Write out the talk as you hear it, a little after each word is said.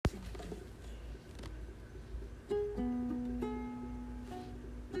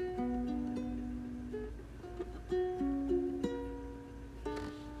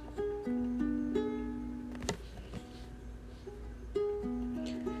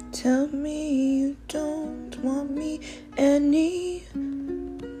Tell me you don't want me anymore.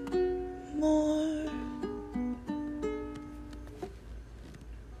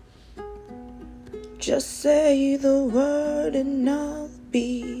 Just say the word and I'll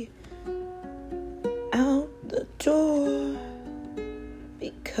be out the door,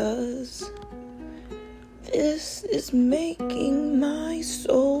 because this is making my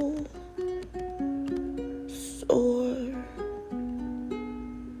soul sore.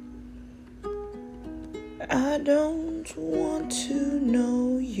 I don't want to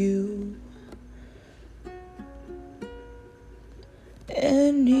know you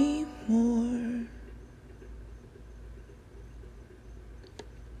anymore.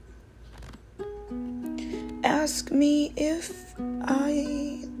 Ask me if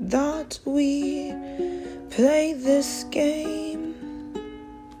I thought we'd play this game.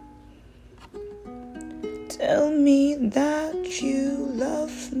 Tell me that you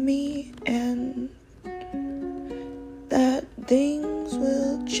love me and that things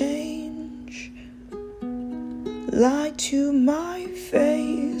will change. Lie to my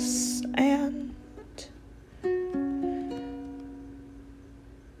face and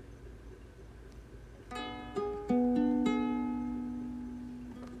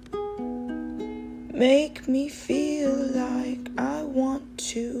make me feel like I want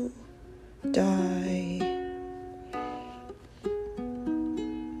to die.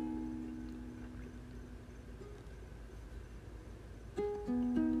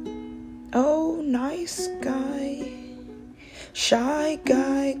 Oh, nice guy, shy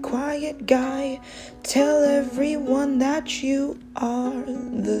guy, quiet guy, tell everyone that you are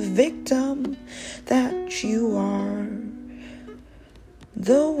the victim, that you are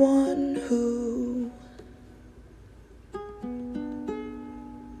the one who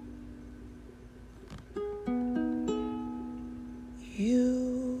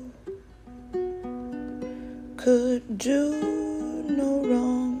you could do no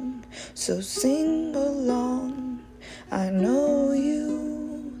wrong. So sing along, I know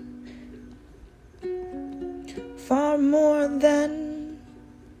you far more than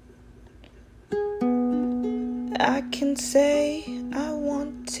I can say. I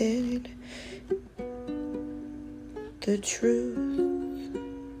wanted the truth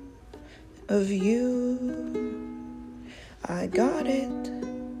of you. I got it,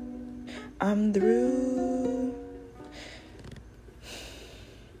 I'm through.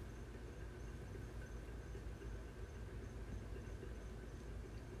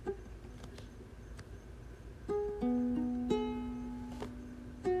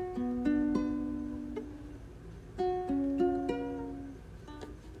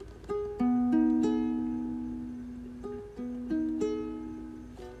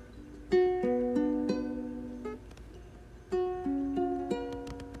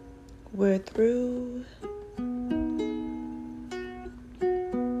 We're through.